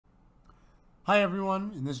Hi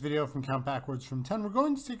everyone, in this video from Count Backwards from 10, we're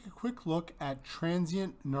going to take a quick look at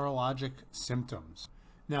transient neurologic symptoms.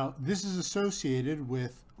 Now, this is associated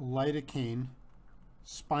with lidocaine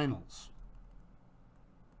spinals.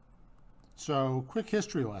 So, quick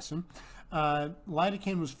history lesson.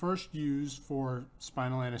 Lidocaine was first used for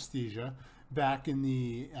spinal anesthesia back in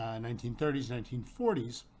the 1930s,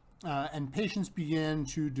 1940s, and patients began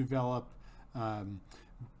to develop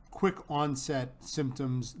quick onset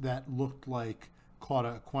symptoms that looked like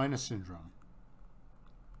cauda-equina syndrome.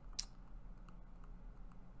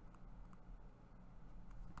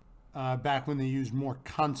 Back when they used more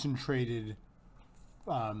concentrated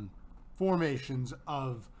formations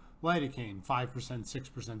of lidocaine, 5%,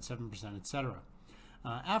 6%, 7%, etc.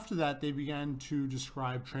 After that, they began to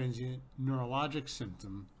describe transient neurologic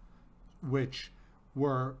symptoms, which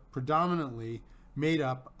were predominantly made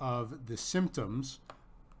up of the symptoms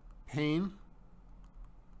pain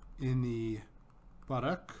in the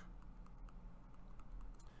buttock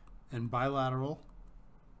and bilateral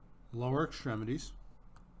lower extremities.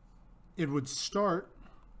 It would start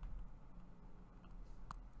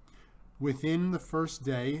within the first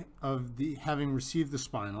day of having received the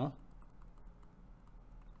spinal.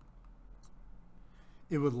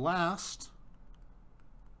 It would last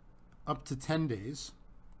up to 10 days.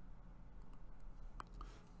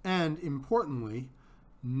 And importantly,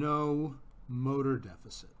 no motor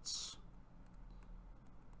deficits.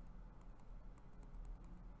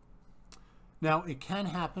 Now, it can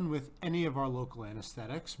happen with any of our local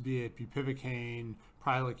anesthetics, be it bupivacaine,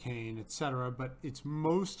 lidocaine, etc., but it's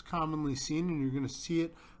most commonly seen, and you're going to see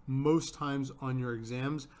it most times on your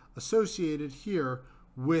exams, associated here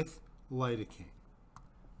with lidocaine.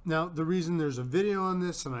 Now, the reason there's a video on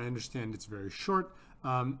this, and I understand it's very short,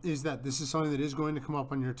 is that this is something that is going to come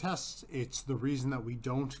up on your tests. It's the reason that we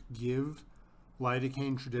don't give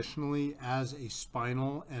lidocaine traditionally as a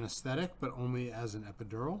spinal anesthetic, but only as an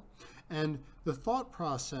epidural. And the thought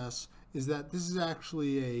process is that this is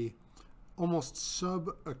actually a almost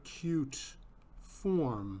subacute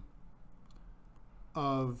form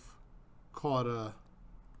of cauda-equina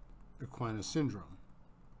syndrome.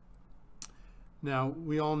 Now,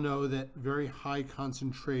 we all know that very high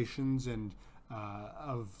concentrations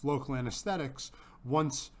of local anesthetics,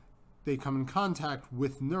 once they come in contact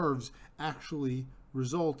with nerves, actually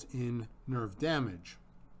result in nerve damage.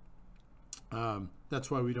 That's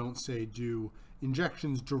why we don't say do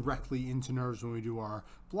injections directly into nerves when we do our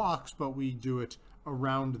blocks, but we do it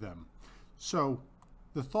around them. So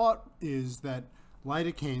the thought is that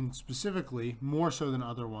lidocaine specifically, more so than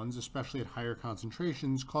other ones, especially at higher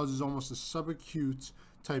concentrations, causes almost a subacute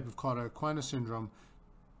type of cauda-equina syndrome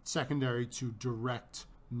secondary to direct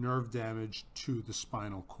nerve damage to the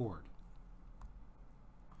spinal cord.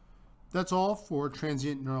 That's all for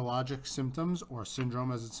transient neurologic symptoms, or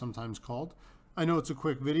syndrome as it's sometimes called. I know it's a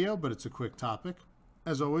quick video, but it's a quick topic.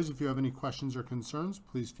 As always, if you have any questions or concerns,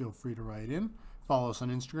 please feel free to write in. Follow us on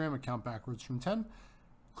Instagram at Count Backwards from 10.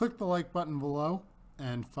 Click the like button below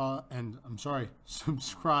and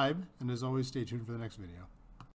subscribe. And as always, stay tuned for the next video.